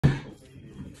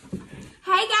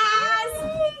Hey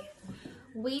guys!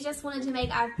 We just wanted to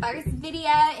make our first video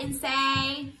and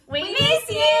say we miss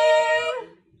you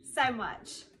so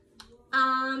much.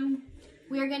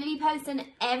 We're going to be posting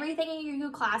everything in your Google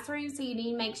Classroom, so you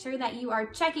need to make sure that you are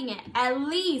checking it at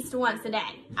least once a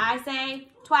day. I say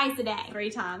twice a day.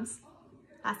 3 times.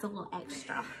 That's a little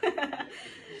extra.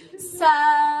 So,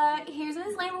 here's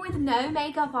Ms. Lambert with no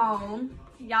makeup on.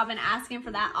 Y'all been asking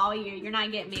for that all year. You're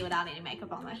not getting me without any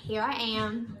makeup on. Here I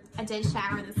am. I did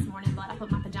shower this morning, but I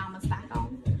put my pajamas back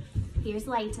on. Here's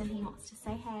Layton. He wants to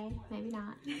say hey. Maybe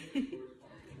not.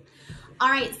 All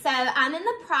right, so I'm in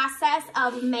the process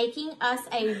of making us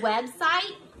a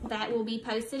website that will be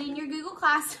posted in your Google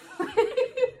Classroom.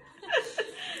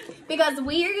 Because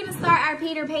we are going to start our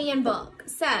Peter Pan book.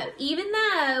 So even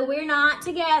though we're not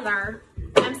together,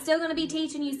 I'm still going to be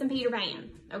teaching you some Peter Pan,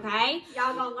 okay?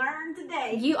 Y'all gonna learn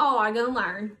today. You all are going to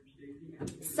learn.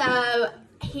 So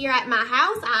here at my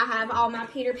house, I have all my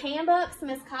Peter Pan books.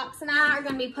 Miss Cox and I are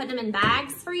going to be putting them in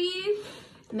bags for you.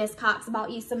 Miss Cox bought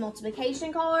you some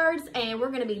multiplication cards, and we're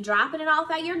going to be dropping it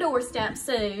off at your doorstep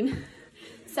soon.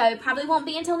 So probably won't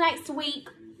be until next week,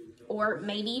 or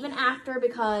maybe even after,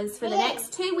 because for the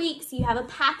next 2 weeks, you have a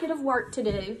packet of work to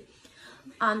do.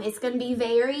 It's going to be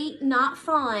very not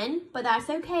fun, but that's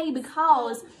okay,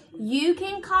 because you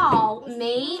can call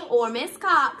me or Miss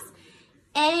Cox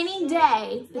any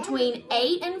day between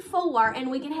 8 and 4,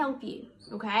 and we can help you,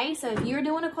 okay? So if you're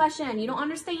doing a question and you don't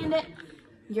understand it,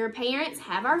 your parents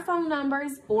have our phone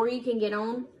numbers, or you can get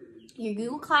on your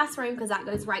Google Classroom, because that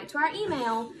goes right to our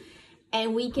email,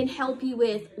 and we can help you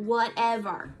with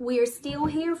whatever. We're still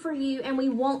here for you, and we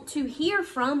want to hear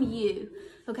from you,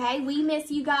 okay? We miss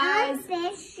you guys.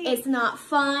 It's not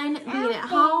fun being at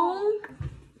home.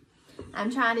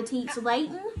 I'm trying to teach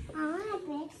Layton.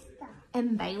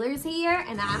 And Baylor's here,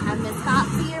 and I have Miss Cox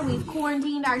here. We've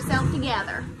quarantined ourselves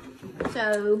together,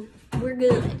 so we're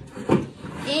good.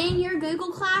 In your Google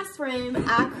Classroom,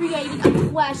 I created a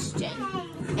question,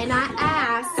 and I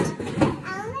asked.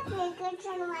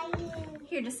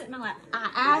 Here, just sit in my lap. I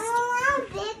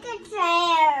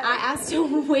asked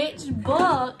which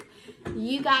book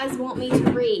you guys want me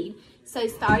to read. So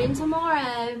starting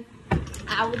tomorrow,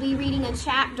 I will be reading a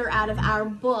chapter out of our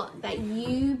book that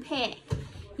you pick.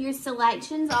 Your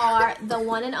selections are The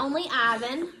One and Only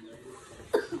Ivan,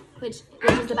 which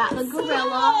is about the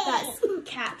gorilla that's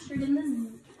captured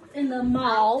in the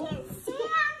mall. I can see,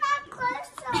 I'm not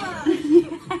closer.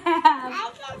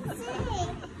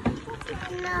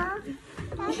 Yeah.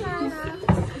 I can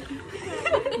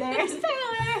see. There's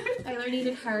Taylor. Taylor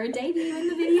needed her debut in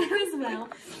the video as well.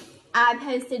 I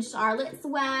posted Charlotte's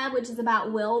Web, which is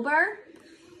about Wilbur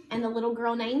and the little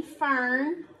girl named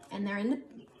Fern, and they're in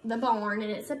the barn,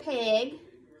 and it's a pig.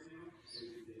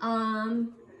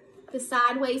 The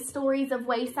Sideways Stories of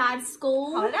Wayside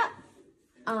School. Hold it up.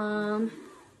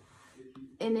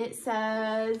 And it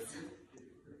says,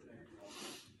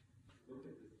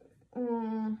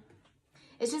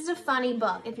 it's just a funny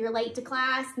book. If you're late to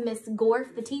class, Miss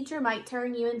Gorf, the teacher, might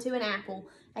turn you into an apple.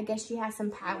 I guess she has some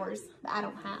powers that I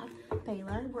don't have.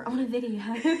 Baylor, we're on a video.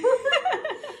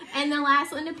 And the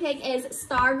last one to pick is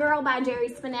Stargirl by Jerry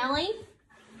Spinelli.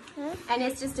 And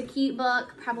it's just a cute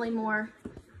book, probably more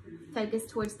focused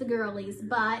towards the girlies,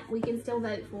 but we can still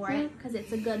vote for it because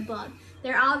it's a good book.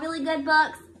 They're all really good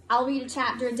books. I'll read a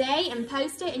chapter a day and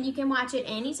post it, and you can watch it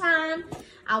anytime.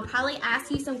 I'll probably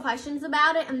ask you some questions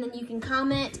about it, and then you can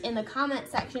comment in the comment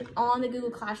section on the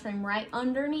Google Classroom right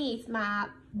underneath my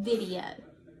video.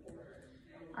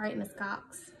 All right, Miss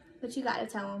Cox, what you got to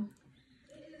tell them?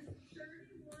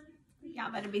 Y'all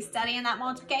better be studying that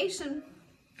multiplication.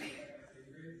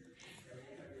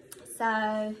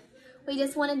 So we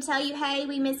just wanted to tell you, hey,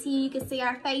 we miss you. You can see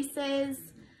our faces.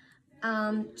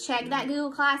 Check that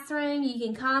Google Classroom. You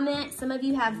can comment. Some of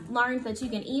you have learned that you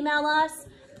can email us.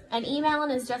 And emailing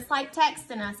is just like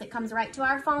texting us. It comes right to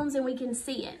our phones and we can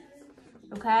see it.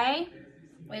 Okay?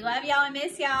 We love y'all and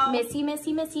miss y'all. Miss you, miss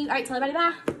you, miss you. All right, tell everybody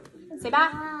bye. Say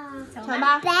bye. Tell them them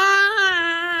bye.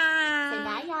 Bye. Say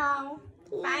bye, y'all.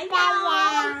 Bye,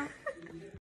 Bye. y'all.